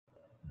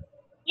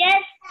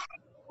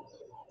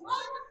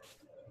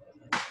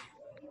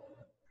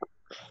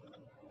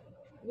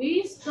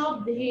we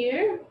stopped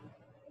here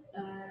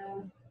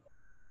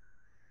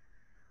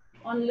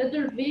on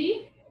letter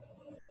V.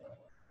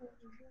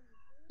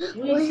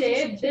 We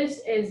said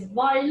this is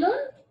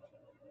violent,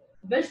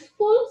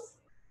 vegetables,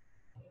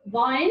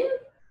 vine,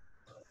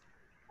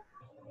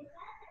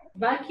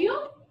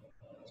 vacuum,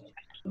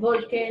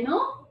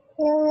 volcano,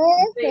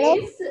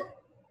 vase,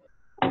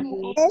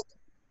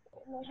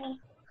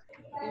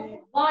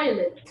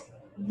 violet,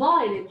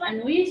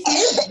 and we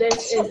said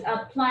this is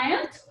a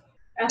plant,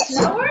 a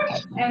flower,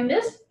 and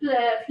this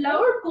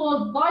flower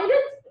called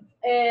violet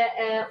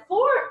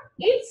for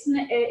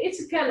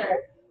its color.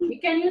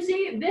 Can you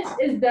see this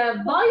is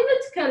the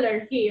violet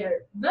color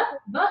here, the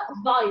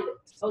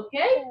violet,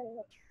 okay?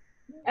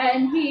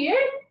 And here,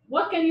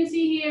 what can you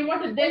see here?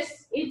 What is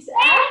this? It's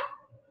a,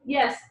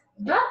 yes,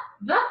 the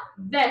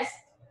vest,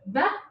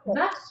 the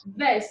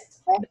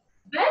vest. The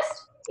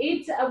vest,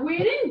 it's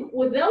wearing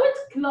without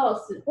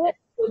clothes,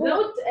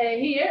 without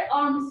here,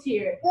 arms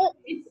here.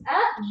 It's a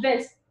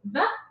vest,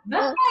 the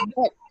vest.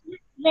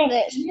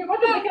 Here,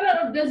 what is the color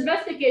of this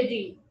vest,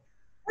 KG?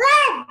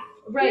 Red.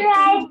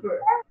 Right,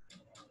 super.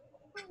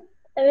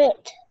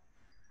 Red.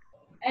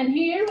 And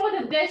here, what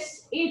is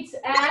this? It's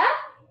a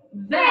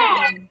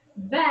van.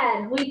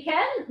 Van. We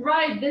can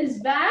ride this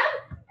van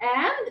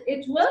and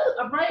it will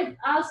arrive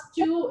us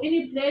to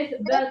any place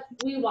that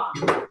we want.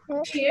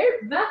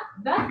 Here, the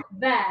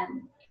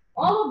van.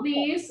 All of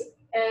these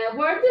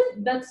words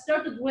that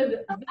started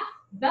with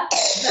the.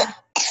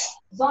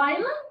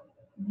 Violent,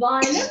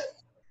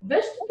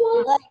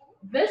 vegetables,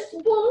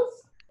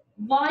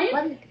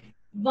 vine,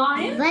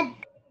 violet,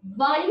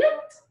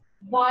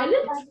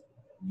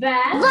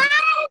 van,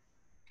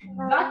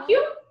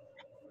 vacuum,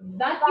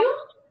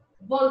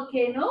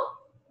 volcano,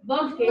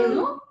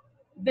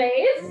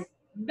 vase,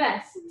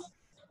 vest.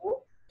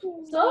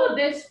 So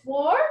this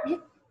for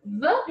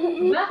the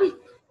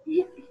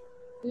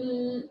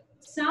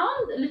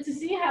sound. Let's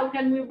see how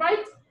can we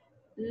write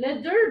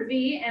letter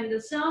V and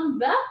the sound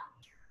the.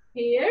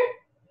 Here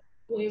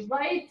we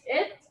write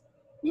it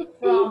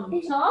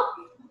from top.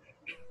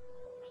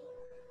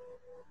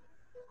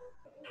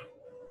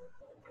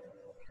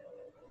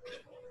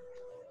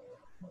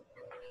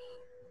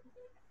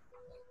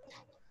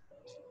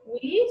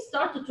 We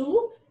start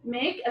to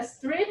make a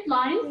straight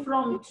line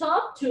from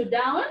top to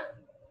down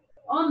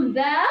on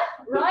the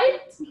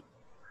right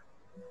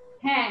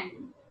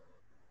hand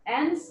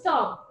and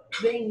stop.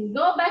 Then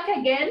go back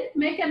again,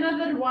 make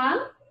another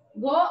one,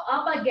 go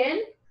up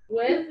again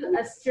with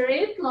a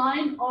straight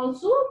line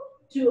also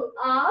to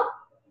up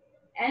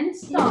and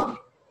stop.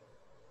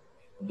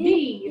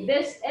 V,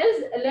 this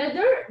is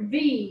letter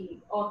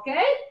V,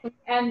 okay?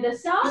 And the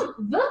sound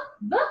the,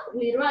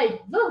 we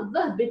write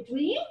the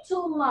between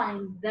two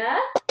lines.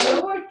 The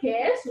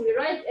lowercase, we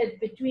write it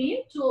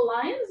between two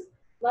lines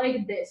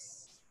like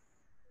this.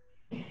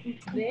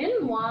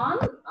 Then one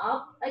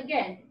up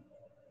again.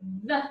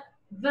 The,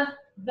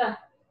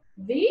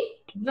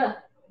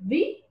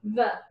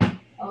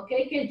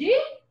 okay, KG?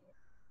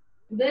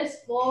 This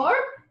for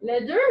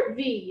letter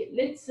V.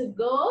 Let's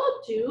go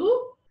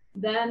to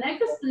the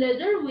next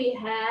letter we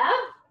have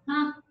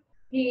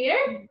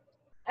here.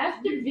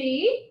 After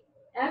V,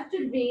 X.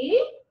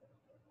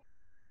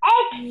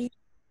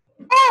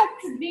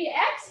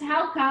 VX,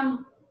 how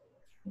come?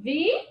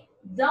 V,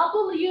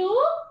 W,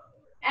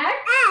 X,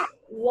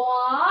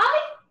 Y,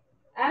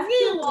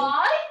 after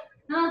Y,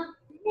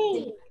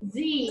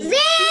 Z.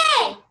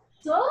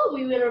 So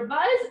we will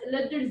revise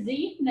letter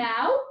Z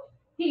now.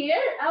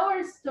 Here,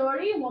 our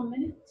story, 1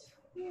 minute.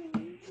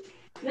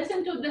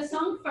 Listen to the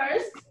song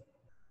first.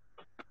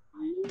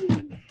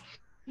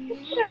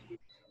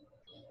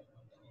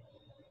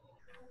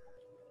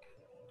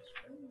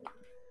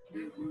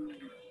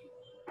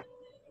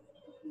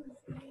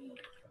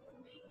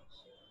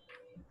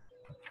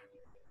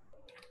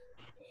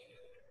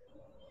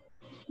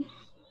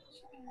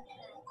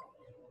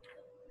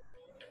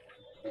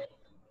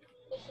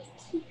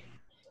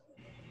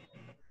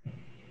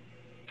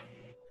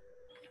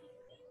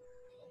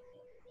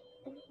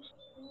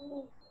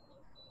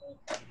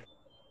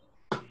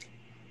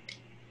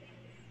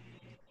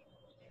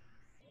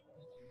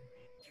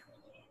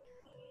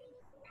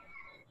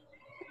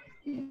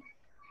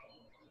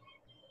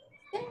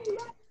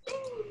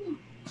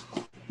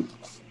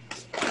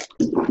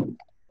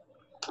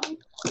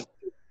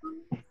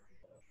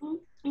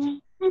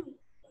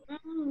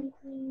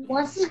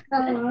 What's the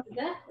color?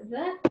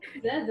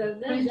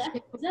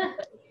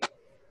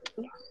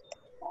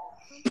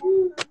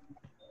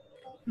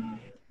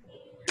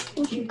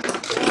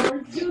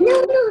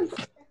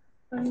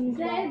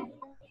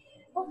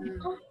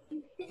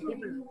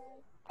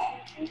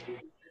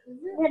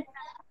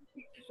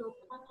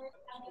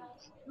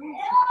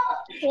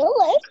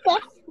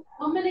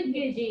 How many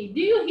kg?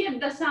 Do you hear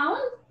the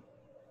sound?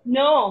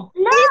 No.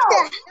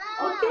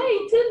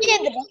 Okay, tell me.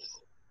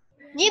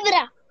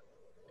 Zebra.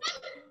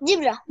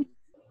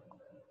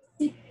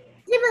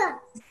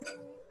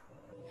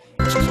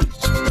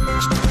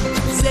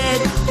 Z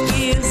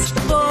is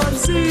for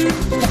zoo.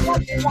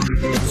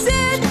 Z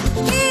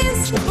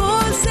is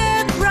for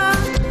zebra.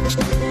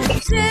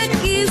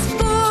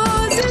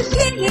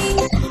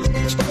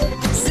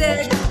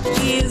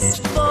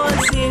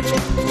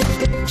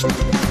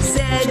 Z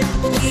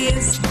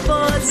is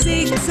for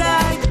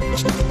zigzag.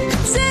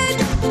 Z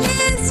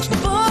is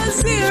for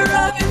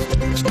zero.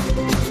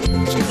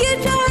 You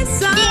know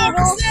some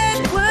Z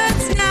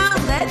words now.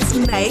 Let's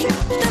make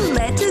the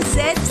letter Z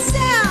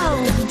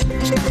sound.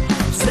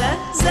 Z,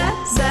 Z,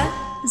 Z,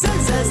 Z,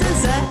 Z, Z,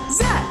 Z,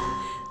 Z.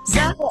 Z,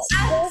 Z,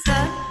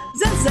 Z,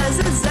 Z, Z, Z,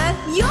 Z.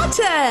 Your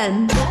turn.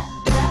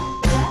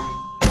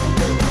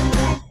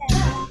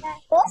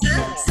 Z,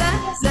 Z,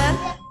 Z,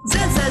 Z,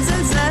 Z, Z,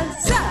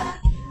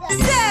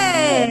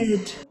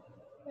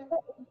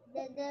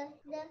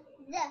 Z,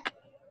 Z.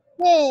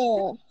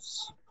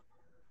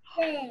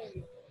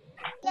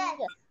 Z.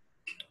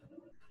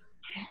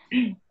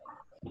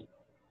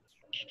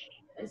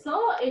 So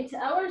it's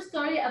our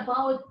story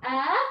about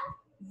a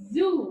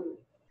zoo.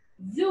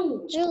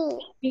 Zoo.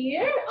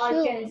 Here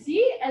I can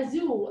see a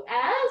zoo,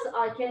 as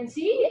I can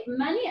see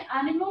many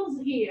animals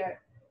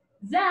here.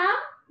 Zam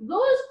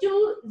goes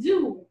to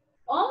zoo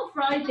on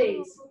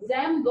Fridays.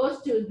 Zam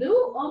goes to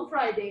zoo on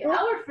Friday.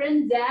 Our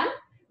friend Zam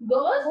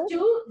goes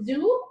to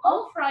zoo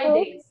on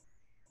Fridays.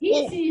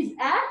 He sees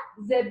a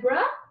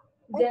zebra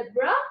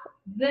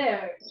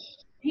there.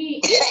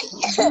 He eats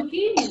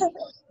zucchini.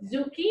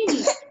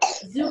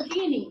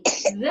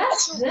 The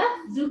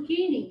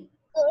zucchini.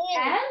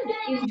 And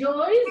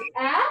enjoys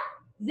a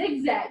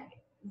zigzag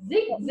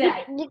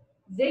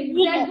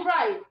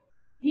ride.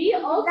 He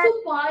also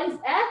buys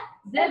a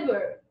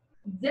zipper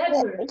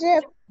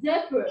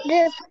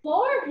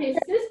for his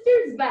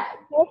sister's bag.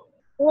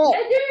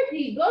 Later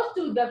he goes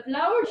to the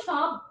flower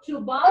shop to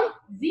buy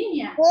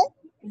zinnia for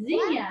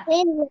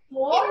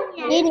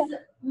his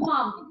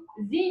mom.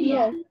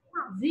 Zinnia.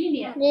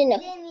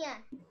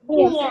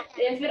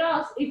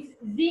 Firas, it's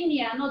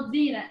zinnia, not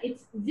zina.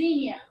 It's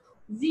zinnia.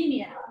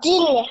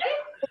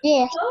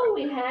 Okay? So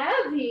we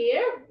have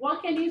here,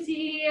 what can you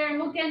see here?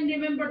 Who can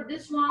remember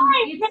this one?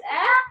 It's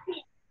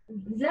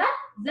a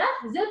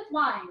zip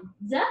line.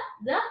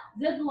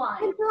 Zip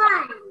line.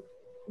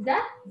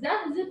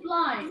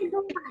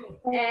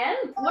 And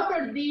what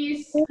are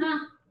these?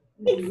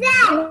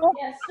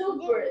 Yes,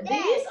 super.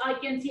 These I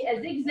can see a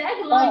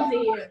zigzag lines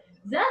here.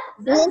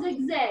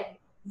 Zigzag.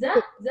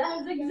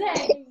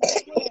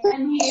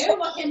 And here,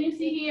 what can you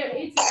see here?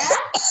 It's a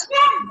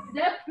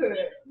zipper.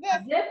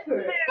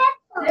 Zipper.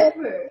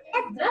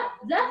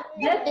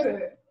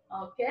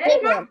 Okay.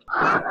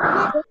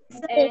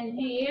 And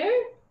here,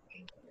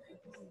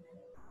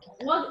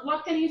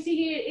 what can you see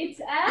here? It's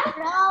a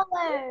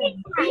Flower.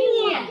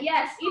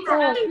 Yes, it's a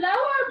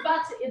flower,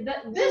 but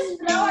this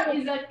flower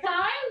is a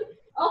kind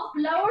of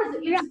flowers.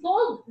 It's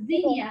called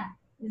zinnia.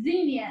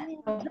 Zinnia.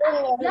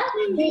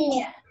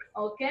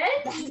 Okay.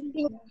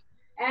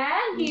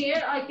 And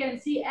here I can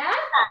see a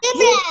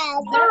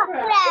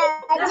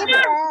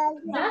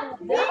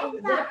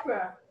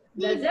zebra.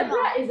 The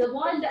zebra is a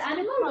wild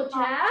animal which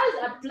has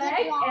a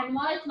black and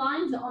white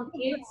lines on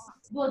its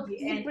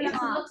body, and it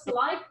looks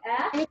like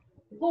a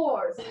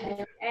horse.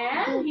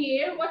 And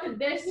here, what is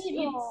this? It's a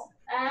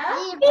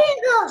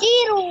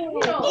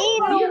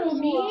zero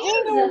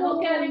means,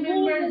 who can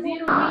remember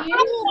zero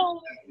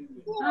means?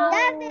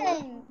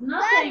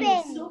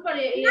 Nothing. Super,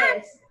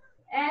 yes.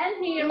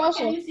 And here, what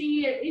can you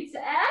see here? It's a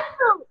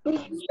zoo.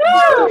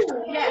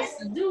 Yes,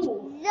 zoo.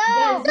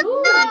 The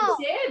zoo,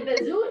 we say the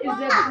zoo is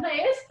a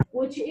place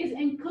which is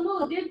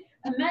included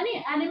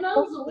many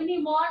animals, we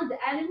want the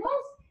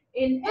animals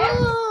in it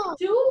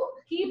to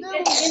keep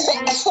it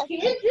in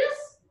cages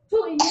to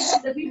enable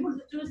the people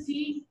to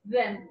see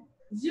them.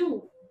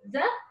 Zoo.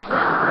 The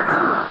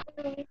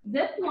zoo.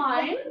 Zip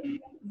line,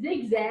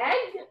 zigzag,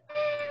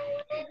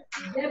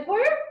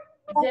 zipper,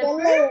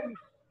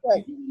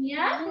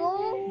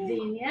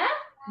 zinnia,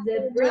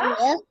 zebra,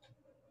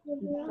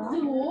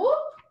 zoo,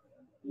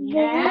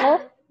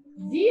 and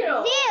zero.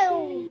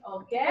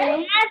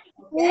 Okay?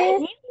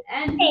 Okay.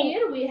 And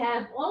here we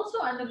have also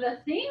another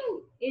thing.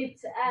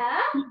 It's a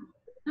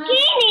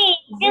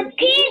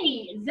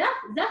zucchini.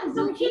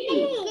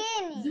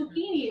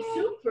 Zucchini,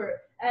 super.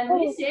 And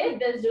we say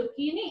the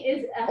zucchini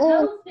is a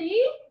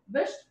healthy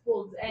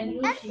vegetable, and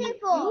you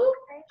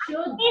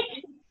should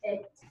eat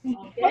it.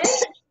 Okay?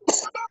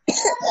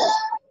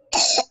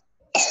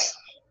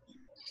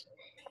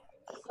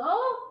 So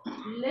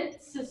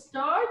let's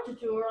start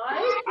to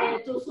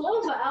write, to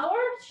solve our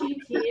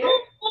sheet here.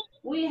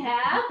 We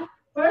have,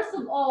 first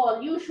of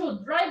all, you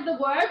should write the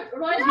word,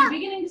 write the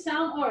beginning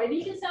sound or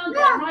initial sound,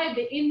 and write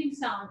the ending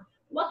sound.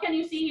 What can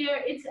you see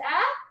here? It's a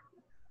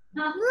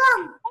log.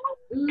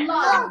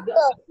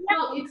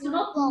 No, it's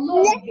not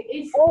log,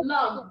 it's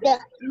log. Okay?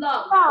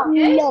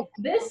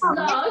 This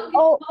log,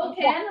 who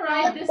can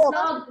write this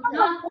log?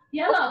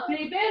 Yalla,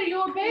 prepare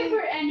your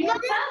paper and your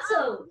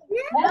pencil.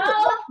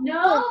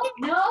 No.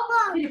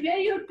 Prepare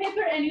your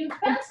paper and your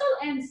pencil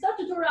and start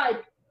to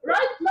write.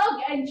 Write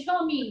log and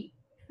show me.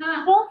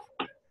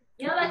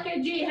 Yalla,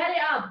 KG, hurry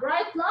up.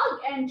 Write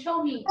log and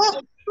show me.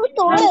 Write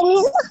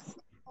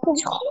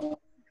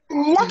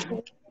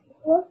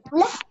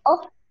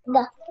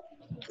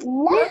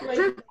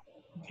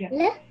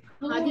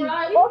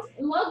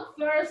log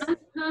first.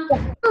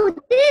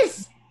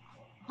 This.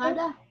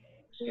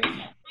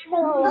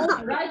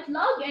 Write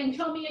log and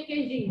show me a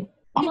kg.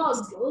 Log.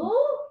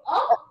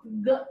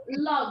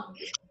 Log.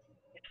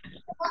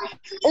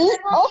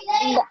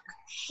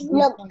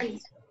 لوج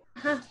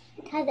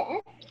هذا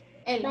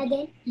اف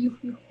بعدين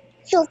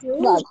شوف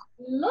لوج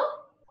Look.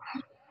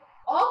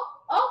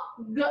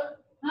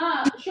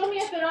 Show me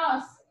a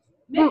Firas.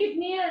 Make it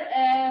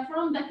near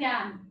from the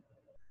can.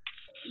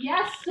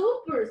 Yes,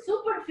 super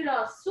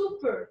Firas.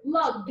 Super.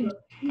 Log.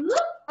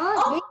 Look.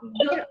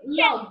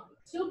 Log.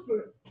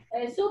 Super.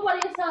 Super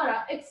يا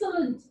سارة.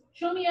 Excellent.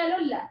 Show me a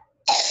Lulla.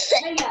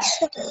 ليلى.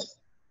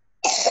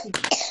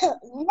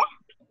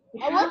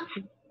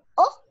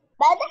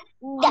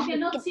 I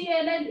cannot see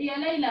يا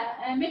ليلى.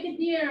 Make it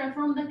near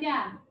from the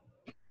can.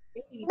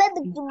 If you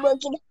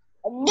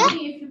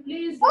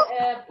please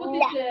put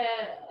it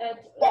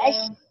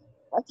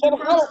in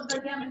front of the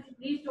cam, if you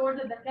please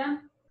order the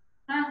cam.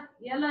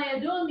 Yalla ya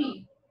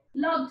Domi.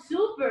 Log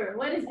super.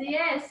 What is the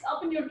yes?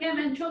 Open your cam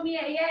and show me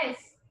a yes.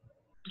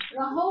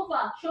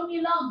 Rahova, show me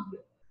log.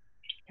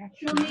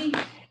 Show me.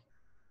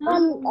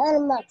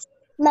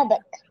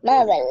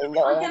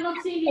 I cannot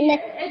see here.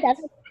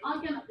 I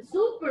can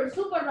super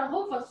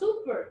Rahova,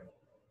 super.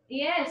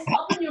 Yes,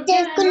 open your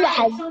cam and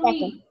show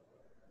me.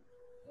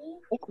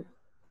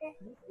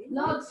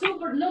 Log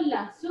super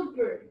Lulla,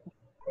 super.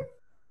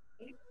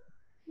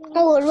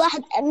 أول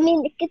واحد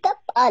أمين الكتاب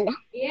أنا.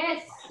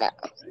 Yes.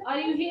 Are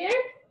you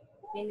here?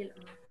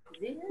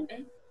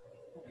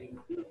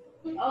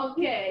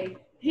 Okay.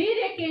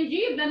 Here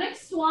KG, the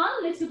next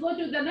one. Let's go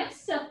to the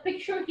next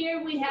picture.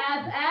 Here we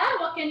have a.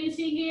 What can you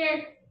see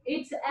here?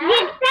 It's a.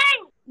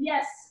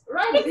 Yes.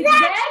 Right.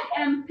 Zigzag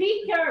and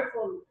be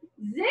careful.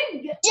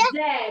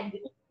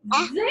 Zigzag.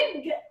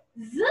 Zig.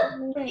 Z.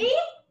 E.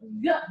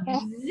 G.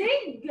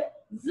 Zig.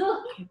 Z.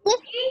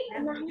 E.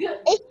 G.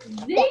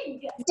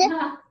 Zig.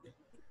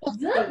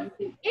 Z.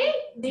 E.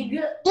 G.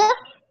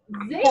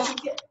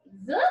 Zig.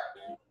 Z.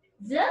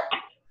 Z.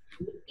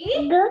 E.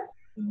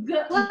 G.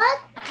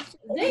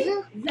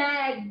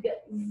 Zigzag.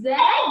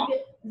 Zag.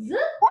 Z.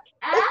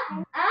 A.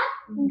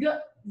 G.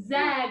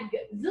 Zag.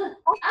 Z. A.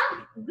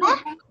 G.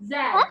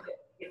 Zag.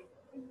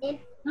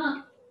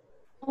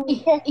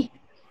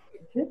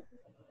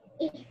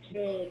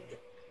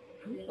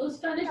 Who's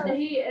finished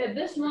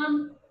this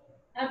one?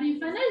 Have you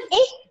finished?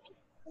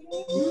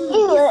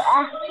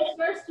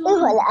 First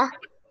one.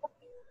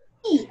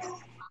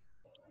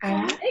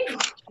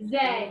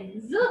 Zag.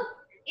 Z.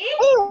 E.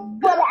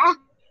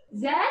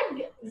 Zag.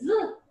 Z.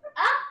 A.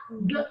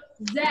 G.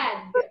 Zag.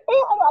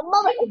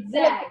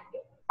 Zag.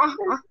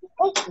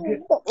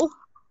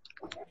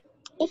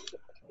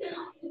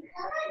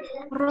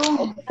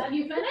 Have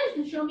you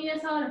finished? Show me a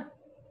Sarah.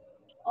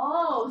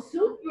 Oh,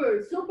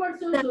 super.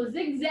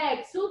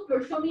 Zigzag.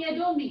 Super. Show me a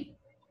Domi.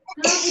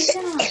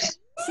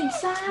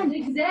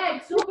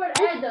 Zigzag. Super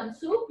Adam.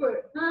 Super.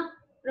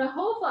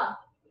 Rahova.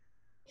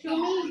 Show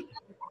me.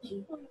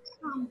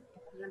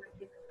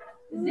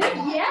 Zig.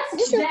 Yes.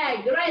 Zag.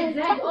 Right.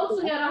 Zag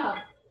also ya Rahab.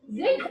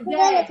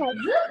 Zigzag.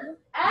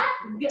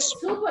 Z.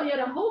 Super ya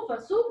Rahova.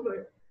 Super.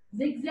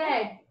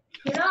 Zigzag.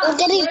 Firas.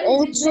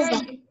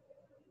 Zigzag.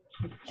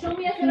 Show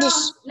me a Firas.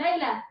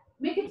 Layla.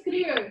 Make it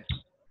clear.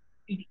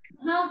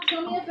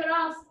 Show me a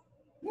Firas.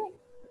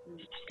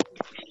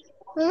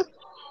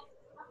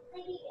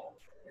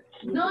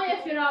 No, ya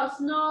Firas.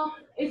 No.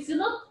 It's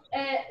not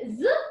Z.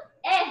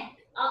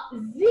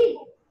 Z.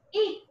 E.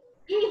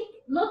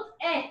 Not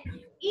E.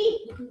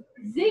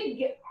 Zig.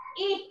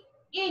 E.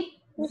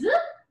 Z.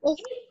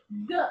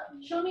 G.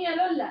 Show me a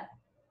Lola.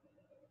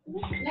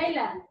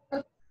 Layla.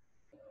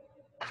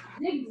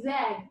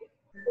 Zigzag.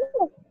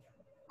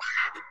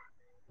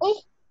 I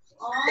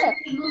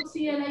cannot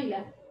see a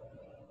Layla.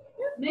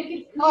 Make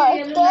it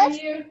clear, Lola,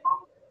 here.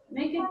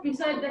 Make it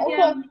beside the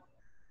cam.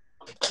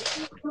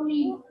 Show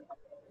me.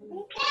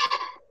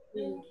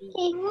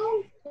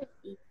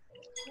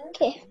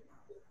 Okay.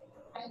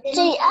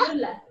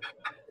 Lola.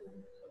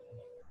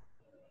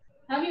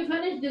 Have you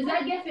finished the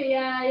Zagaf,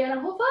 ya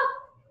Rahufa?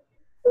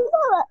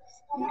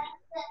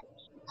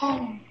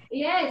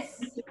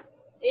 Yes.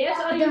 Yes,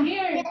 are you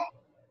here?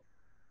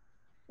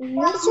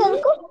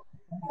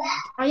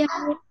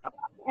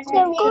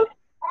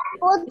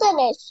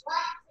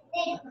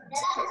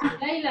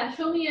 Layla,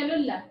 show me a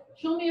Lola.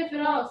 Show me a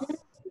Firas.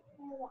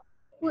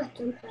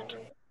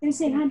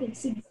 سنسين هذا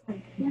السجن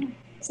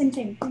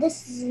سنتين This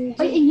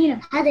أي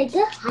هنا هذا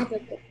جه هذا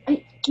جه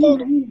أي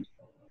هنا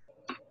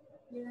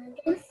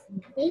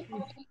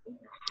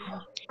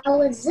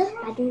أول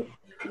زه بعدين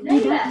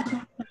Layla.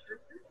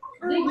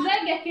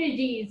 Zigzag ya KG.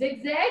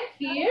 Zigzag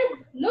here.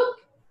 Look.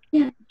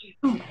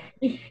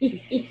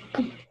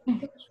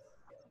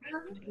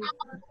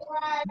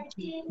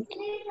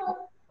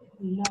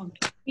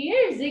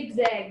 Here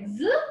zigzag. Z.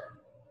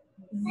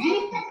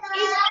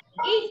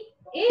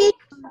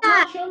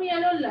 Show me a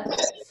Lola.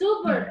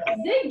 Super.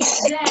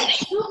 Zigzag.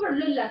 Super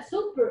Lola.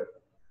 Super.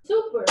 G.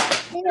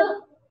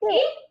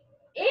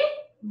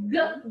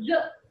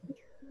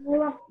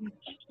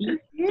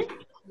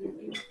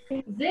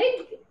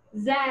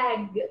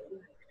 Zigzag.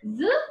 Z.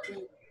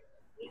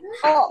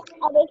 Oh,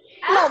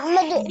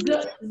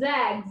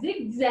 Zag,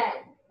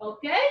 zigzag.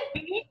 Okay?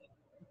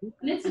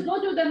 Let's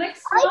go to the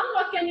next one.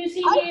 What can you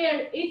see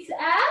here? It's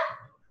a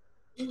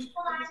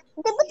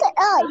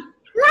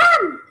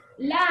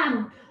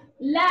lamp.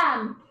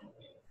 Lamp.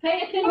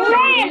 Pay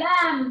attention.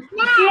 Lamp.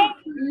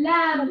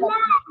 Lamp.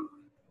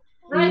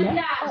 Right,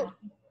 lamp.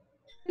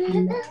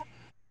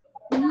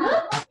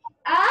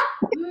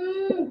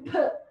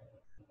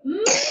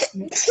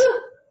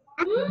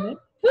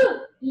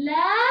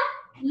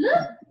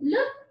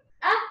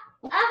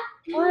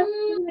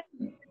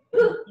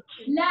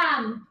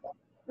 Lamp.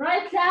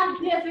 Right, lamp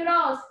here for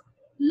us.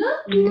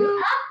 Lamp.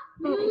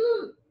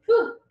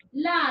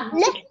 Lamp.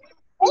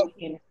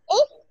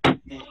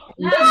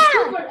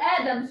 Super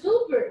Adam.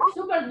 Super.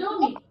 Super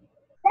Domi.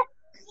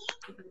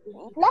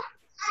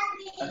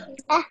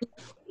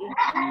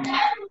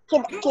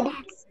 كده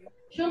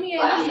Show me a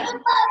Lila.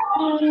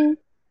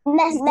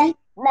 ما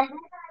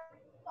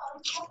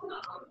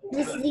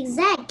This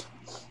zigzag.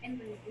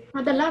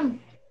 هذا لم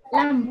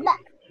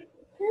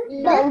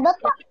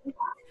البطة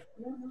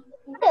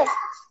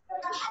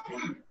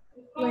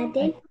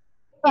بعدين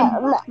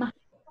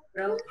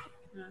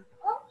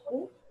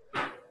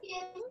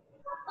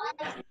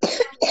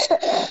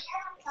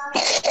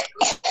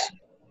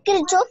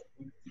كده تشوف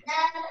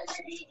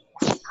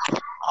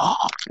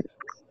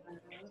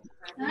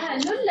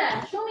Lula,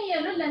 show me a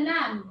Lula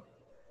lamb.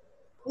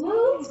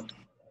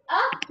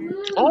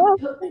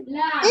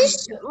 Lamb.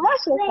 ما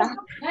شوفها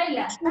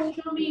Layla,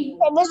 show me.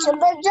 بس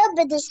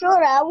بجرب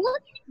الصورة أول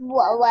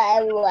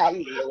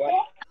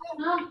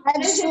هذه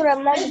الصورة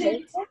ما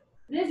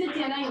Visit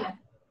يا Layla.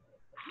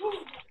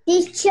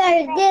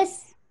 Teacher, this.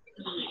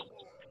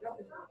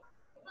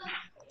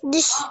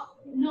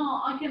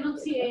 No, I cannot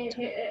see it.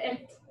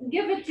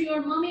 Give it to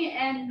your mommy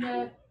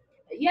and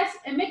yes,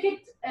 make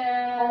it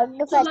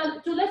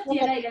to left,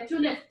 yeah, Layla, to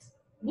left.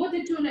 Put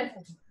it to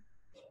left.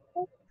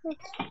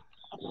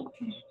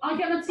 I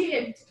cannot see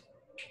it.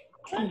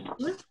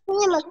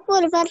 هي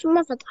مقفولة فارس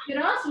ما فتح.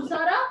 فراس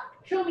وسارة,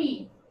 show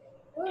me.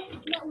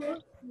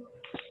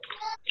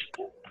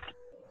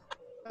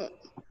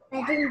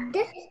 بعدين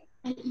ده.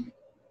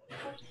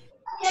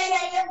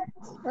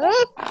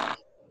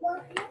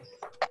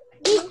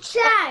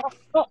 Teacher.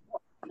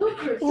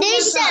 Super,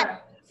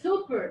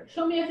 super.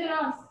 Show me a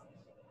Firas.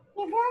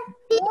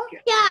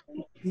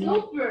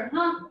 Super,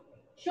 huh?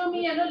 Show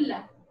me a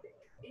Lulla.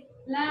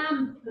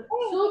 Lamp.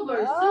 Super.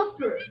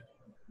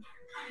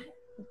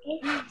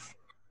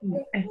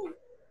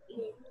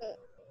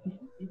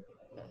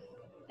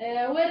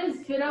 Where is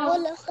Firas?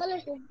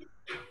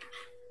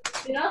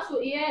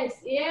 Firas,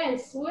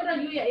 yes. Where are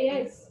you,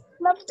 yes?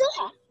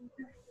 مفتوحة.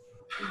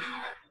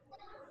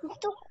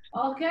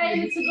 Okay,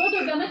 let's go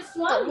to the next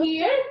one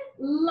here.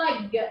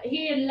 Leg.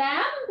 Here,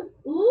 lamb.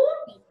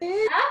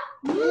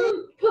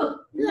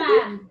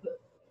 Lamb.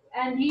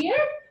 And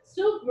here,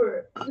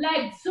 super.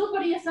 Leg.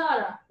 Super,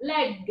 Yasara.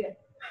 Leg.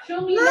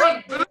 Show me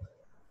leg.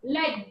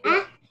 Leg.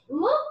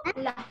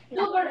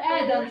 Super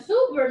Adam.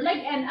 Super leg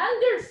and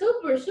under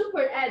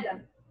super Adam.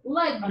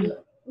 Leg.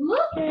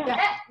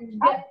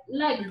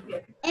 Leg.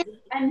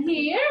 And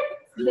here,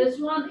 this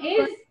one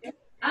is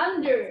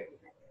under.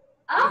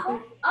 Up,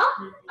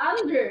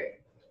 under,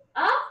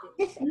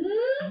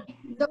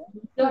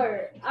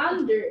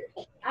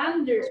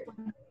 under.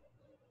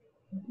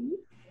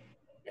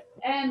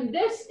 And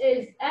this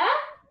is a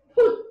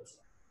put.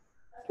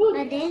 Put.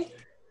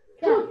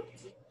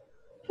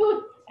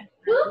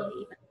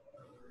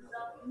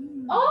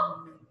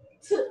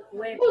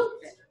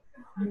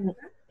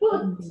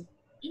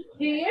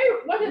 Here,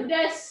 what is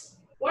this?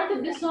 What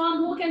is this one?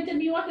 Who can tell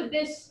me what is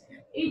this?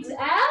 It's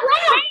a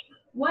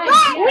wag,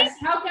 yes.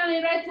 How can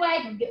I write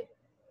wag?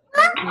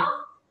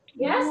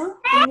 Yes?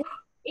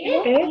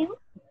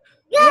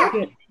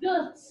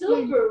 Good,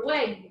 super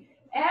wag.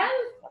 And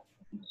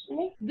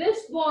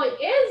this boy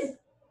is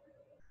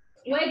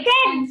wag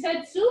and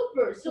said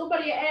super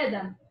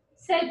Adam.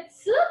 Said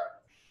sit.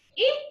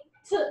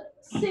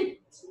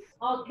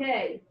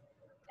 Okay.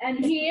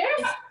 And here,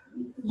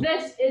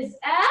 this is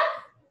a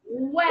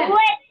web.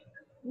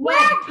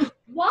 Web.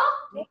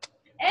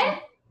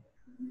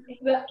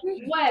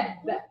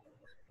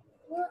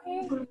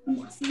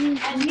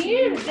 And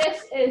here,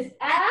 this is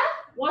a,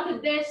 what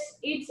is this?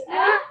 It's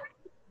a,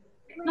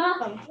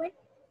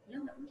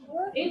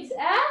 it's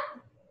a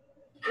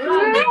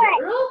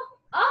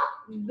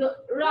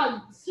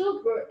rug,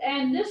 super.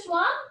 And this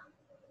one,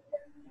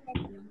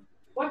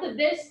 what is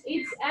this?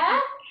 It's a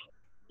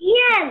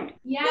yam,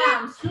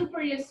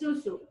 super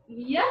Yasusu.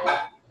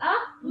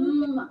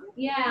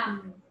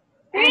 Yam.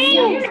 And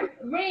here,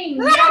 ring,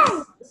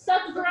 yes,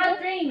 such right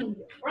ring.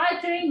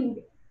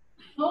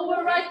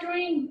 Over right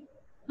ring.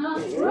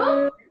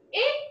 Who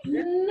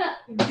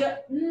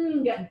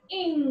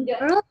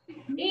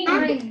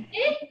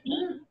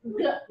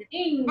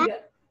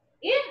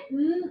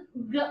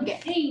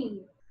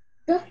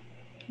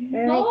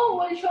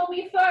will show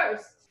me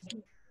first?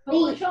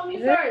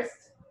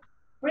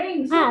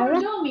 Ring, super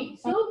Yumi,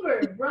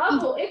 super,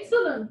 bravo,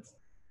 excellent.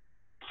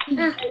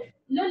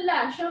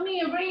 Lulla, show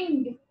me a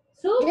ring.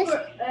 Super.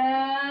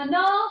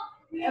 No.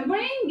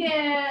 Bring.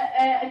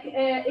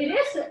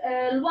 Erase.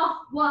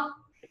 Wah.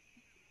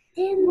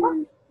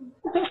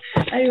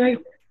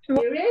 أيوه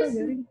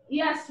Erase.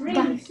 Yes.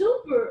 Ring.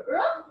 Super.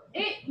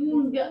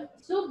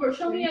 Super.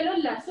 Show me a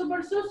Lola.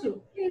 Super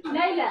Susu.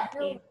 Layla.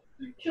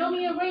 Show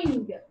me a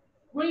ring.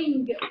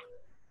 Ring.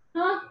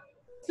 Huh?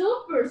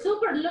 Super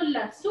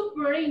Lola.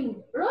 Super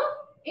ring.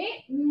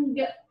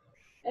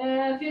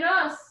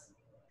 Firas.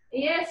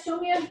 Yes, show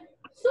me a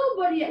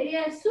super.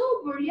 Yes,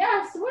 super.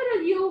 Yes. Where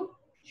are you?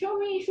 Show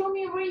me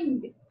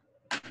ring.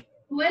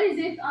 Where is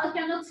it? I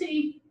cannot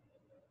see.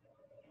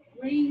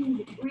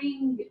 Ring.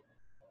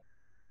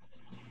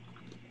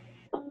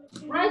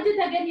 Write it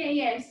again.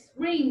 Yes.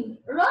 Ring.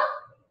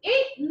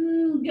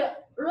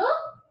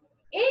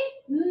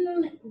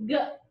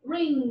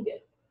 Ring.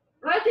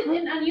 Write it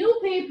in a new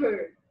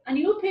paper. A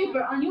new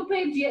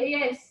page.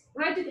 Yes.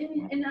 Write it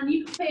in a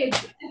new page.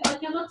 I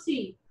cannot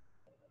see.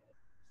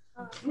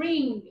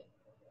 Ring.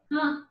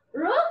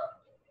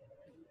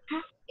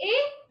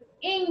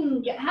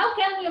 Ing. How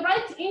can we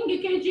write ing,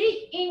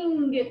 KG?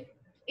 Ing.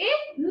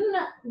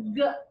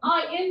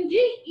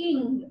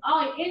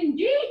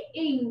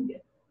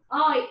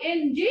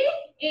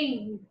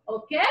 Ing.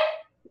 Okay?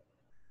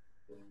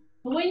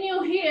 When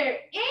you hear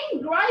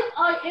ing, write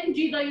ing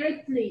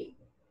directly.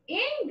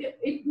 Ing,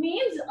 it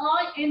means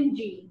ing.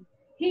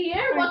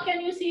 Here, what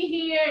can you see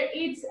here?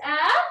 It's a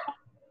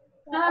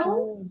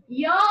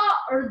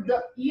yard.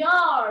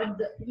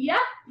 Yeah,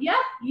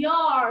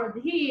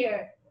 yard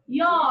here.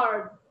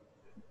 Yard.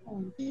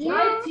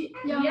 Right?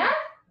 Yeah?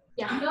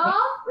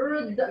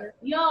 Yard.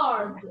 Yeah?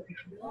 Yard.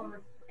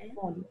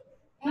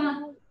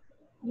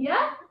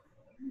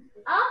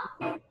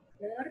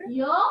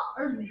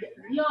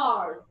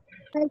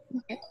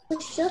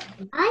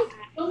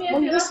 Show me a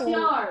Firas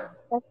yard.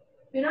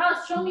 Firas,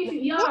 show me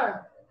yard.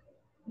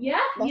 Yeah?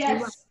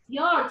 Yes.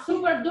 Yard.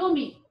 Super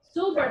Dumi.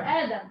 Super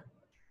Adam.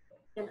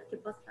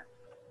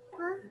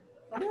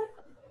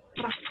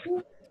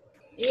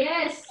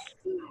 Yes.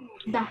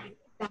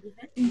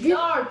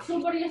 Yard.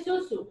 Super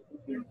Yasusu.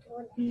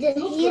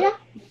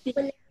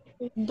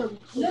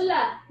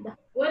 Lola.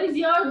 Where is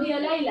yard, ya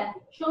Layla?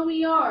 Show me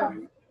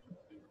yard.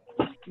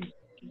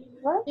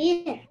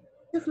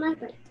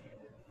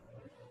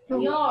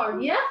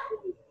 Yard, yeah?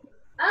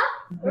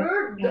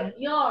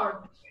 Yard.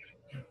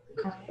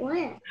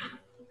 Where?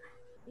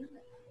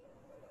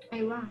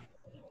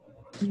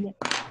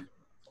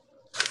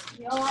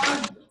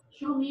 Yard.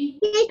 Show me.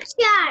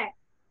 Picture.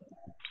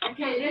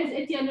 Okay, raise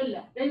it, ya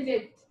Lola. Raise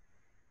it.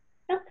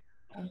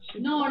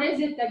 No, raise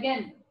it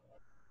again.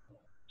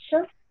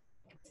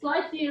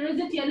 Slightly raise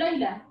it, ya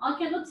Layla. I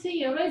cannot see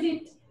you. Raise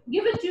it.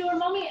 Give it to your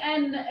mommy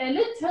and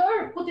let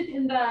her put it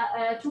in the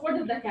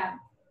toward the cab.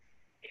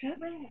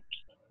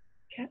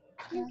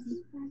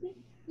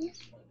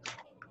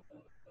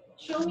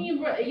 Show me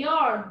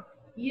yard.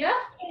 Yeah?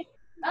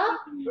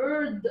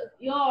 Bird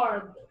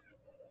yard.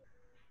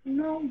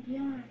 No,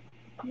 yeah.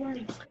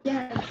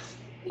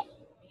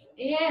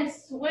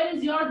 Yes. Where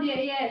is yard?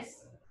 Yeah,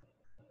 yes.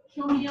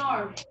 Show me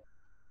yard.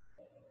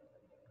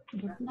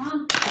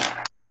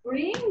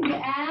 Ring,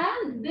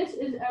 and this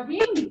is a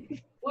ring.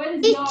 Where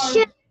is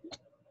yard?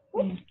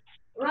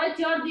 Right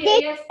yard, yeah,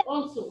 yes,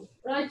 also.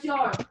 Right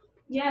yard.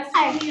 Yes,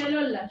 show me a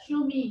Lola.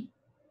 Show me.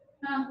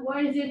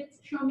 Where is it?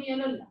 Show me a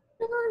Lola.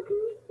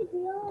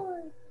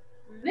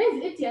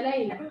 Raise it, ya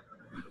Layla.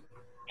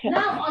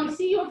 Now I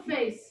see your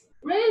face.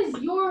 Raise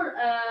your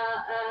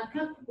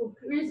cupbook.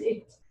 Raise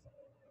it.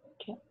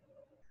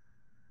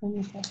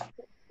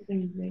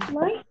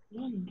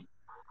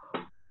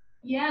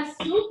 Yes,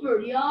 super.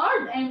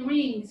 Yard and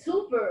ring.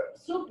 Super.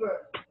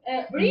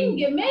 Ring.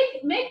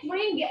 Make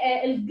ring g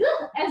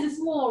as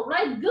small.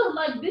 Right? G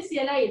like this,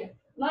 ya Layla.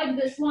 Like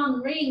this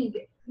one. Ring.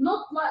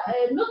 Not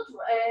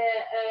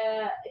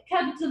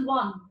capital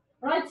one.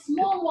 Right?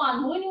 Small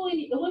one. When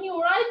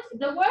you write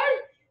the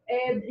word,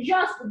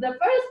 just the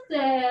first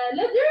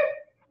letter.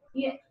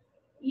 Yeah.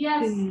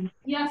 Yes.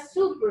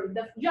 Super.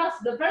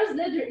 Just the first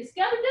letter is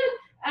capital,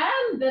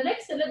 and the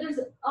next letters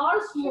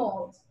are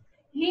small.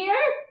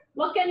 Here.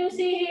 What can you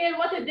see here?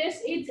 What is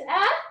this? It's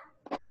a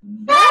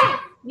van.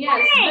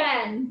 Yes,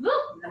 van.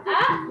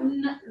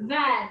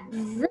 Van.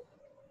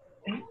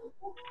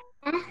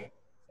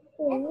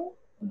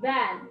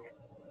 Van.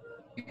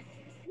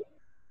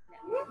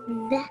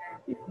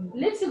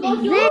 Let's go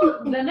to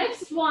the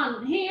next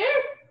one.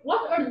 Here,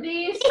 what are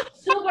these?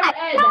 Super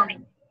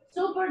Adam.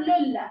 Super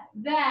Lola.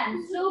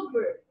 Van.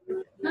 Super.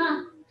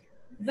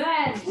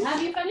 Van.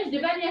 Have you finished the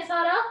van, ya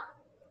Sarah?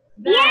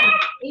 Van.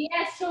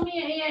 Yes, show me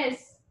a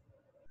yes.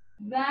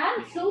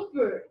 Van,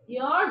 super.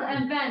 Yard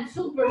and van,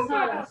 super,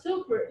 Sarah,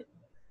 super.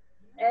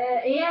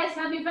 Yes,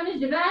 have you finished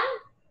the van?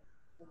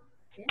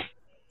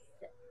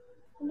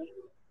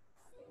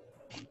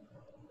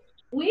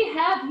 We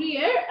have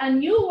here a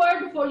new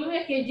word for you,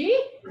 KG.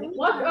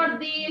 What are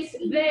these?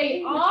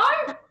 They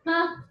are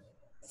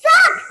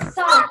socks.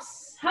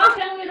 Socks. How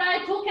can we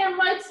write? Who can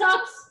write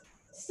socks?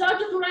 Start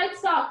to write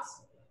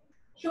socks.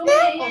 Show me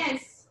a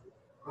yes.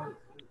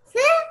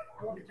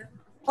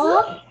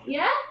 Oh.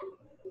 Yeah?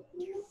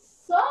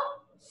 So,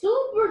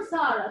 super,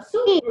 Sarah.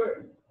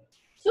 Super.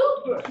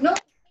 Super. No.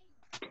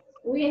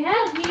 We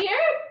have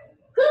here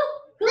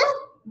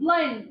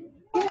blind.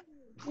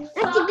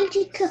 أنت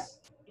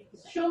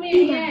Show me a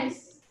yes.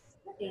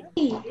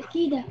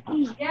 كده.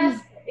 Yes,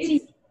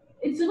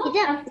 it's not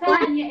a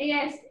fan.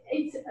 Yes,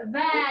 it's a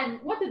van.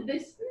 What is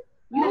this?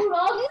 You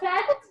wrote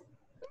fat.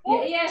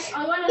 Yes,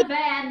 I want a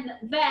van.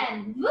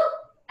 Van.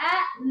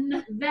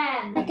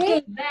 Van.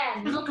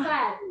 Van, not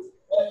fat.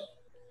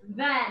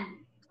 Van.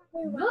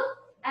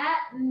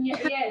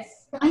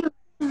 Yes.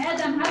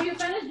 Adam, have you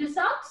finished the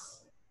socks?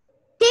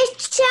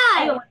 teacher.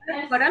 ايوه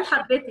مرام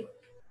حبيتك.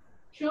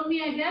 Show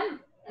me again.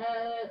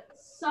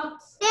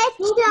 Socks.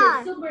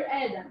 Teacher. Super,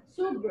 Adam.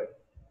 Super.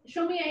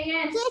 Show me a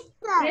yes.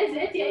 Teacher. Raise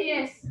it, a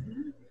yes.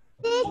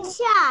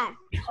 Teacher.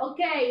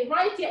 Okay,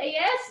 write a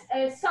yes.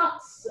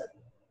 Socks.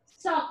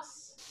 Socks.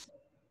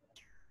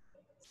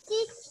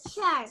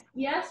 Teacher.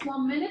 Yes,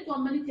 1 minute,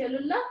 ya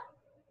Lulla.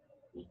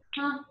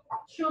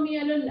 Show me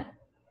a Lulla.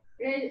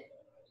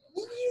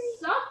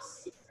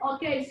 Socks.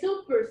 Okay,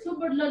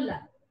 super, Lulla.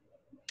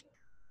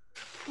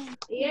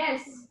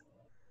 Yes.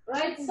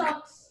 Right,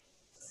 socks.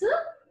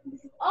 Socks.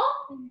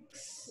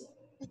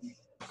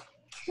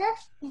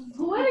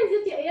 Where is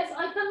it? Yes,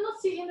 I cannot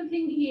see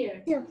anything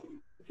here.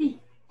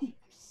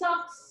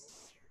 Socks.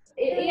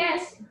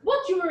 Yes.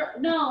 Put your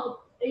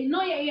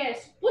yes.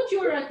 Put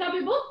your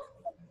copybook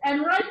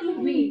and write with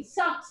me.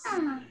 Socks.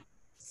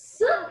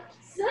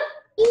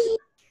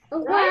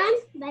 Right.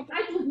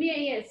 Write with me a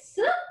yes.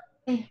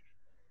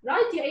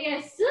 Write a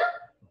yes.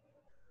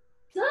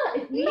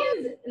 It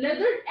means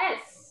letter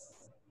S.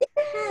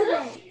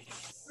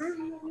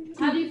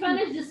 Have you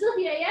finished the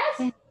Sophia? Yes.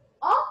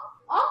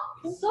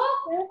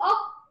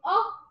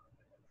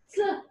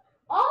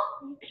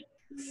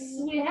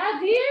 We have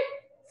here.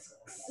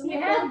 We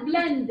have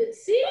blend.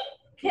 C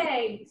K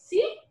C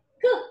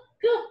K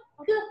K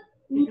K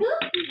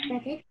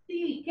K C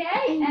K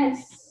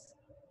S.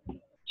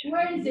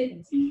 Where is it?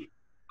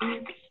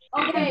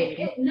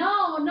 Okay.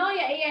 No.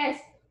 Yes.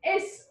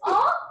 S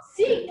O C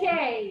K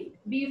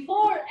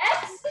before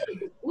X.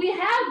 We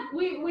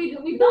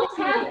don't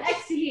have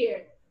X here.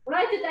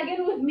 Write it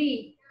again with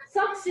me.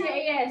 Socks.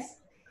 Yes.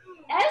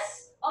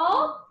 S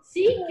O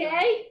C K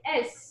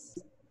S.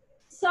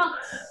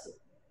 Socks.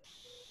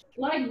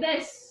 Like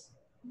this.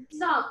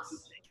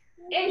 Socks.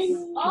 S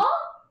O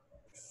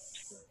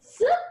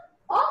S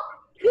O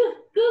K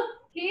K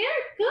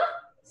here K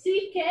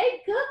C K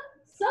K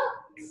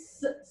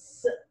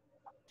socks.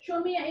 Show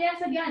me a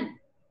yes again.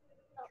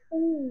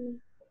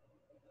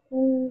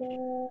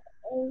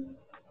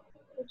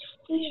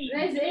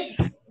 Raise it.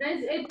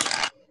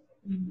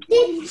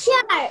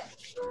 Teacher.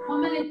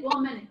 1 minute.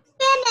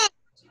 Finish.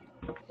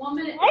 1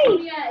 minute. Show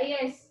me a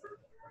yes.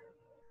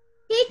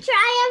 Teacher, I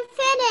am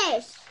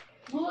finished.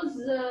 Who's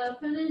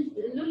finished?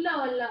 Lulla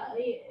wala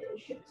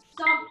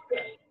stop.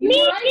 You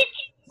write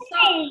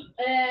stop.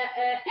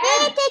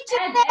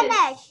 Teacher,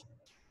 finish.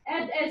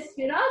 Add S.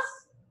 Firas.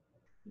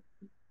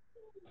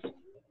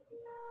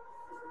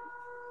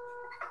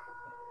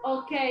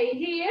 Okay,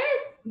 here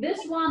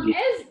this one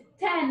is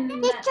 10.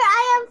 Teacher,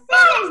 I am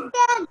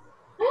finished.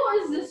 Who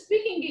is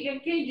speaking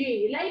KG?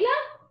 Layla?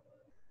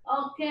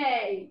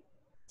 Okay.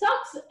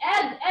 Socks,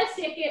 add S.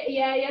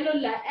 Ya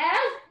Lulla.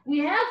 Add. We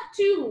have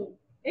 2.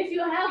 If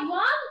you have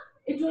 1,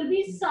 it will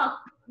be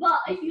sock. But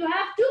if you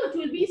have 2, it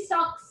will be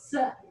socks.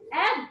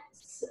 Add.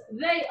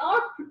 They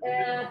are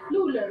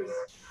plurals.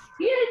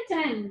 Here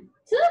 10.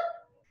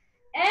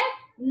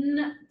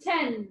 N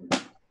 10.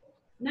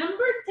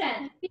 Number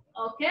 10.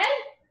 Okay?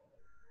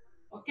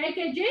 Okay,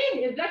 KG,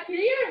 is that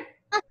clear?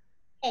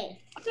 Okay.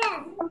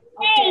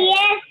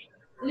 Yes.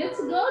 Let's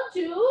go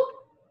to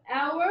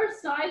our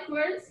sight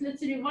words.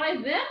 Let's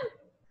revise them.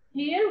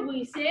 Here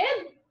we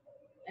said,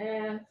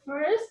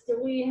 first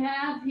we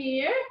have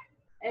here,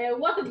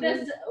 what is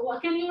this?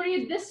 What, can you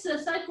read this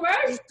sight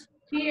word?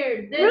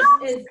 Here, this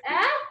is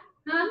a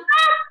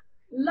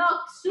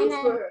lock.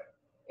 Super.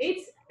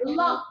 It's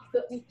lock.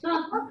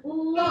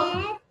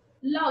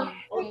 Lock.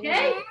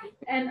 Okay.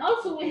 And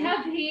also we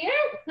have here,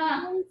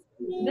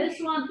 this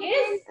one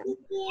is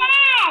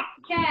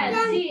can.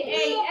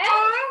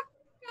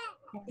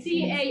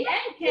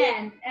 C-A-N,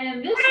 can.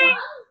 And this one,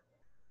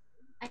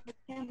 I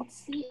can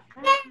see.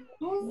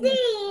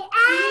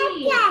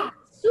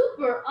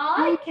 super.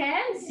 I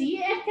can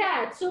see a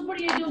cat. Super,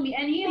 you do me.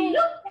 And here,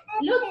 look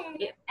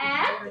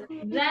at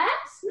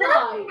that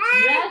sky.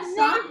 That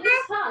sun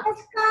is hot.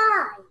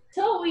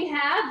 So we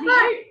have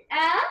here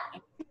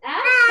a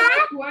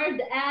sight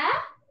word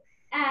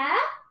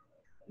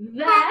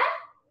that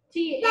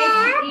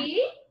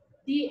T-H-E,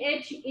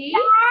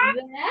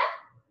 that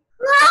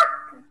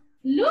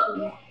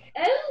look,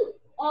 L-O-O-K,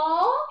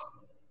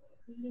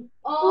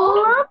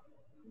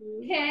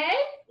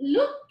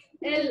 look,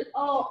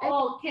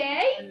 L-O-O-K,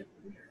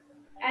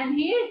 and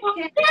here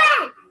can,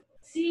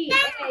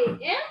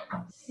 C-A-N,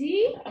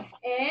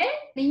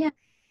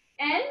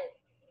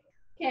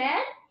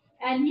 can,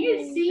 and here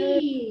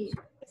C,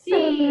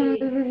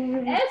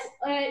 S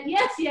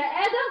yes, yeah,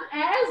 Adam.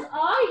 As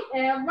I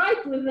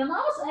write with the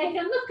mouse, I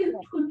cannot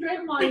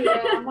control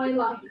my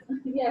life.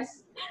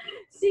 Yes.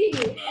 See,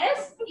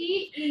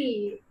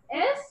 S-E-E.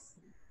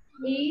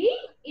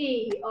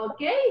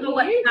 Okay, هو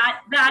here.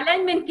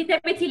 زعلان من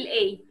كتابة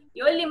الاي،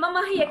 يقول لي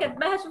ماما هي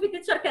كاتباها، شوفي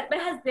تيتشر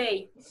كاتباها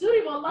ازاي.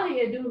 Sorry والله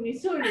يا دومي,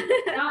 sorry.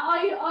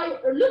 I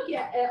look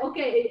at,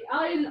 okay,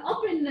 I'll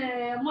open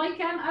my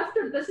cam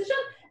after the session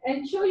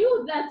and show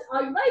you that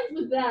I write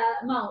with the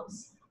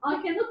mouse.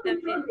 I cannot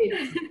control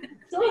it.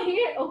 So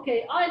here,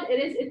 okay, I'll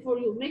erase it for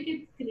you, make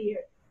it clear.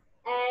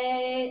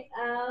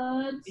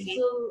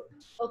 So,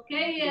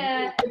 okay,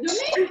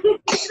 Dumi,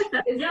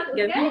 is that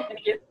okay?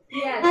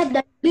 Yes.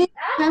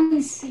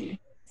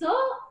 So,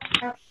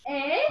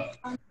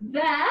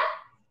 the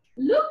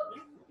look,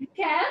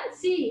 can,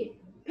 see.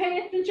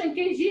 Pay attention,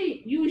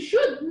 KG. You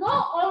should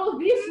know all of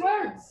these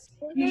words.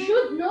 You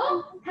should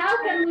know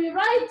how can we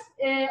write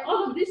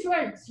all of these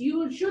words.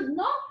 You should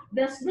know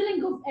the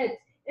spelling of it.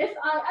 If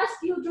I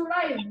ask you to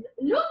write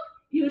look,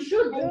 you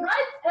should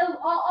write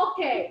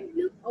L-O-O-K.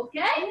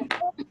 Okay?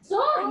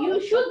 So you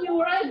should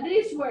write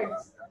these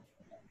words.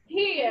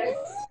 Here,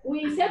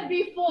 we said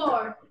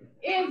before,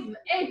 if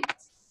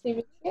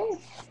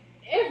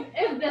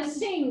the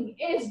thing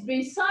is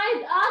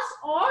beside us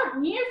or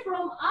near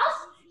from us,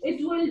 it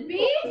will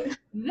be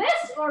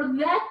this or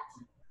that.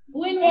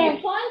 When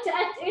we point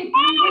at it,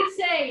 we will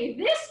say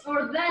this or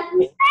that.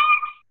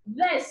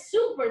 This,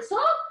 super. So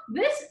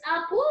this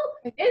apple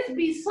is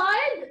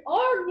beside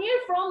or near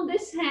from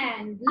this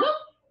hand. Look,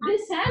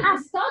 this hand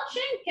is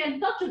touching, can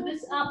touch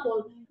this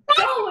apple.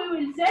 So we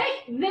will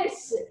say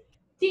this.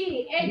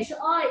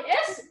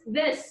 T-H-I-S,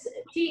 this.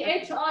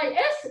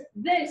 T-H-I-S,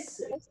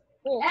 this.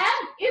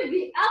 And if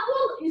the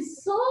apple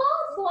is so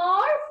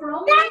far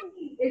from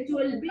me, it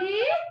will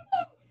be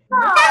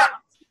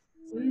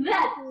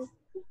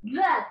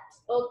that.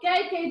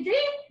 Okay, KG?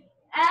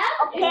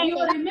 And if you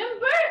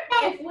remember,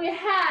 if we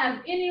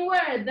have any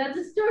word that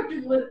is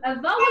started with a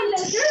vowel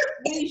letter,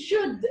 we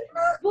should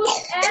put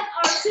an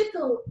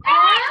article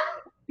 "and"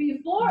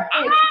 before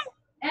it.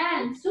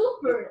 And,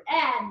 super,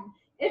 and.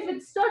 If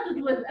it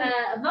started with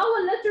a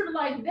vowel letter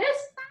like this,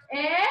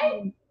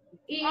 A,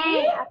 E,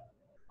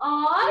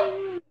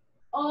 I,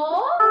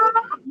 O,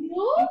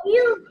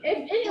 U.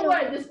 If any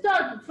word is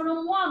started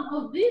from one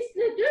of these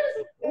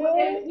letters,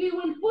 we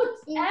will put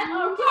an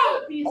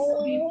article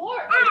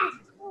before it.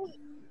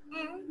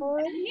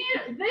 And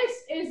here,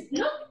 this is,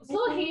 look,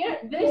 so here,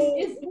 this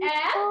is an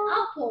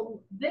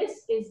apple.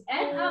 This is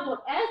an apple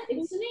as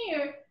it's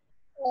near.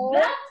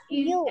 That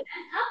is an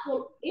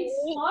apple. It's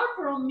far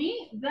from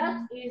me.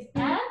 That is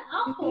an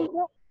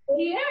apple.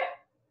 Here,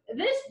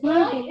 this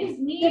boy is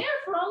near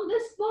from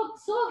this book.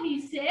 So he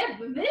said,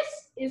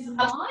 this is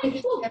my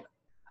book.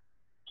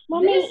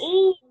 This,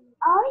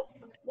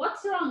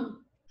 what's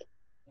wrong?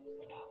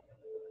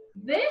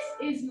 This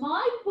is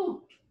my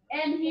book.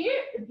 And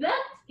here,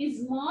 that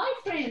is my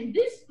friend.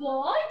 This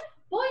boy,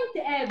 point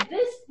at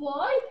this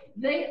boy,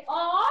 they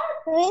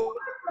are far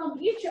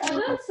from each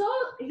other. So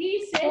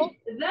he said,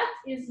 that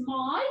is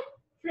my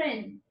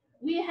friend.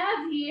 We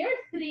have here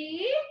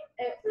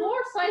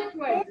four sight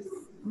words.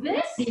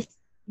 This,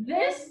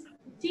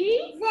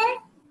 T,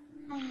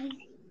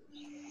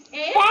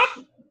 H,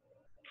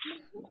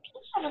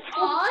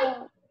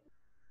 I,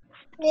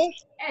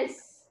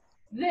 S.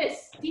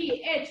 This,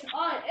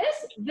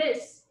 T-H-I-S,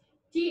 this.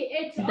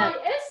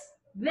 T-H-I-S,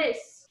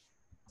 this.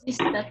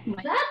 That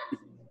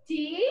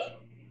T,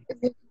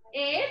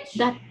 H,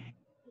 that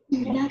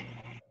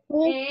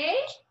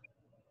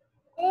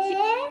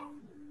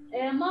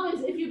A,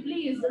 Moms, if you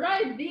please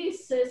write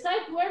these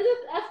sight words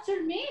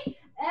after me,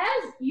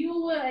 as you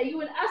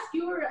will ask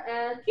your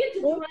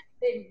kids to write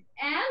them,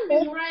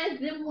 and you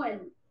write them well.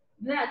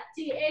 That,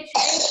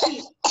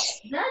 T-H-A-T,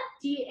 that,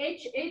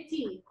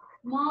 T-H-A-T,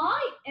 my,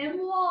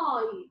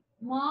 M-Y,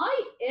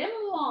 my,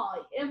 M-Y,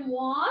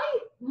 M-Y,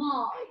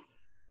 my,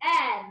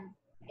 and,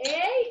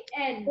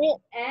 A-N,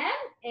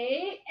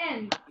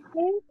 N-A-N.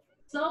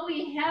 So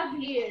we have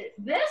here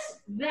this,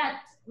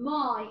 that,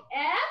 my,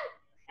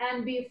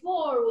 and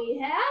before we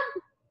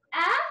have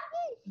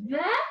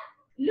that,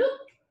 look,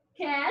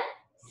 can,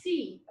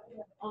 see.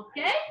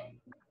 Okay?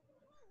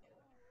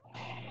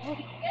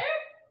 Here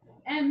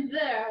and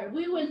there.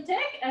 We will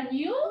take a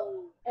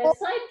new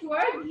sight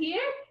word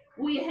here.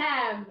 We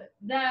have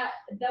the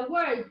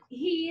word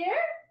here,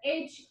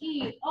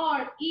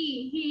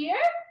 H-E-R-E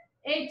here,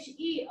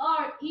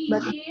 H-E-R-E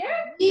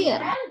here,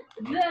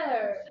 and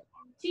there.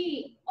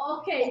 T.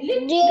 Okay,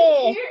 let's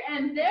here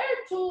and there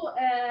to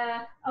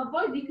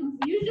avoid the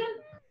confusion.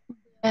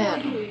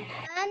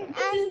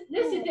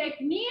 Let's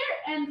take near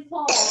and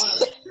far.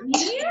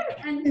 Near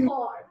and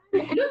far.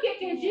 Look at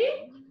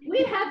KG.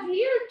 We have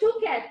here two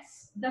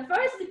cats. The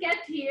first cat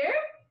here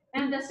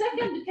and the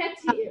second cat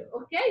here.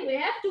 Okay, we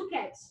have two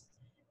cats.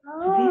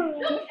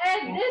 Look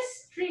at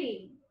this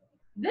tree.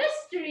 This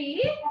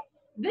tree,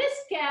 this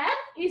cat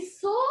is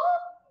so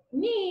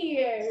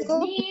near.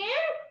 Near,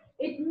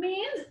 it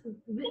means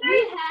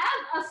we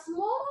have a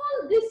small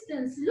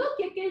distance. Look,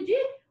 KG,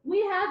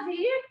 we have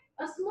here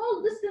a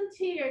small distance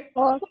here.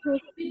 Okay.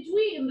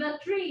 Between the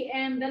tree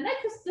and the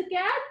next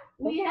cat,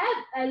 we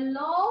have a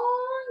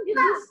long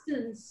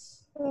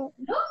distance.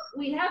 Look,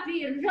 we have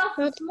here just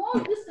a small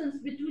distance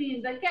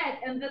between the cat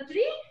and the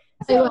tree.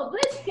 So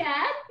this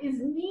cat is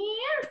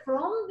near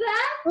from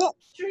the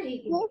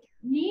tree.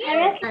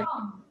 Near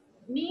from.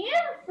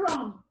 Near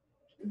from.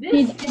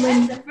 This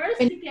cat, the first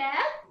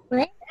cat,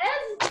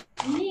 is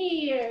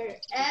near,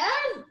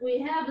 as we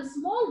have a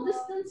small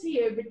distance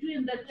here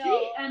between the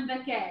tree and the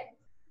cat.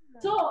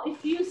 So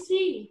if you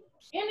see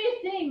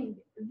anything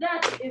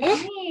that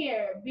is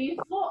near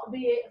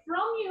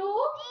from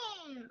you,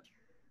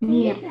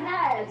 it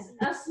has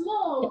a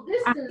small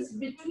distance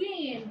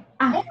between,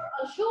 or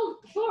a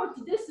short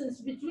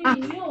distance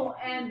between you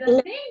and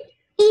the thing.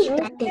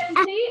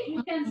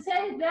 You can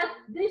say that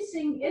this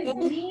thing is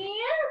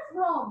near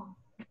from.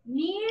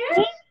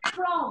 Near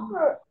from.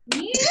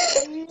 Near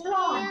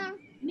from.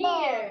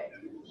 Near.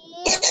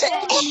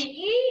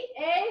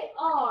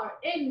 N-E-A-R.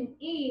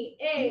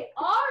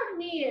 N-E-A-R.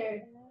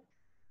 Near.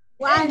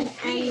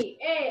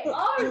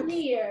 N-E-A-R.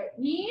 Near.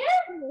 Near.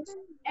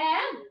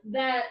 And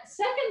the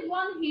second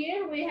one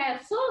here we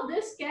have, so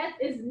this cat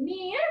is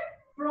near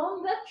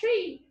from the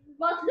tree.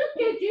 But look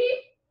at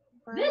it.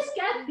 This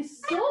cat is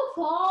so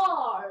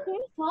far.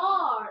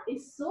 Far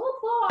is so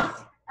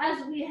far,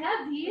 as we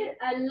have here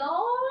a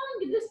long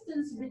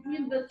distance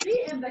between the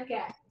tree and the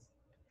cat.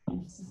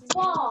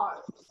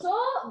 Far. So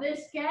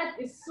this cat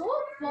is so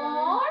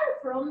far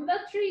from the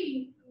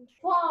tree.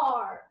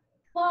 Far.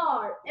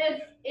 Far.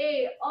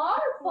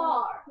 F-A-R.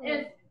 Far.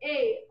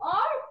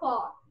 F-A-R.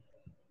 Far.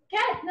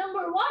 Cat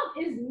number 1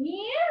 is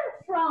near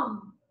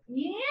from.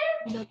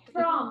 Near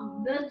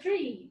from the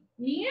tree.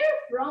 Near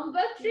from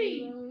the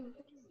tree.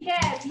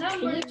 Cat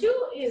number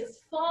 2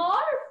 is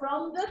far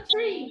from the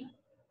tree.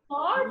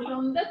 Far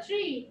from the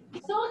tree.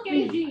 So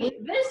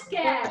KG, this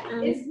cat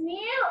is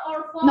near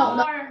or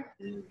far?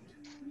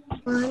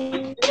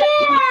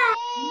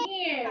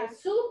 Near.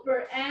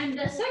 Super. And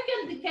the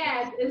second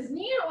cat is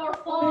near or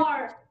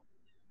far?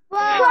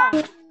 Far.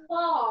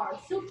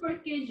 Super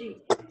KG.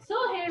 So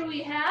here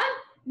we have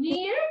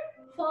near,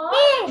 far,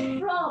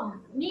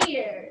 from.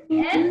 Near.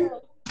 N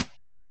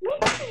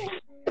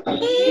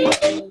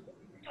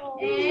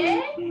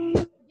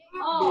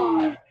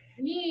A-R.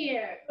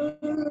 Near.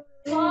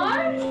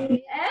 Far.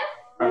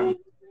 F-A-R.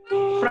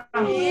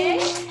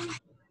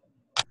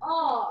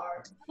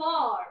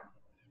 Far.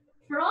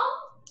 From.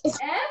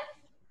 F-R-O-M.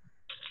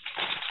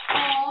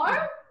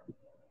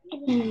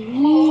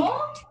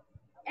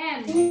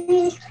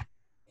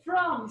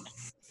 From.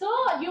 So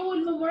you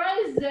will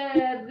memorize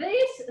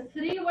these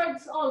 3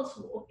 words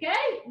also,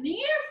 okay?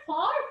 Near,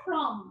 far,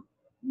 from.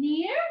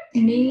 Near,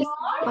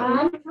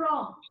 far,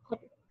 from.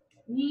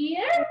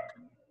 Near,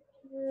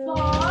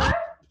 far,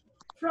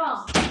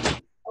 from.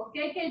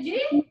 Okay, KG?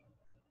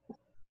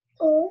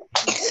 For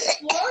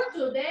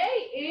today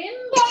in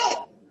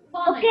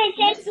phonics.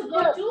 Let's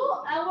go to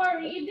our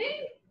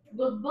reading.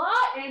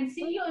 Goodbye and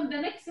see you in the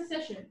next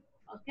session.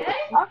 Okay?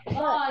 Bye.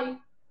 Bye.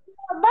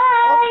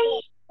 Bye.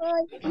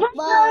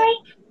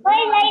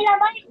 Bye, Layla.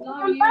 Bye.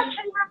 Love you.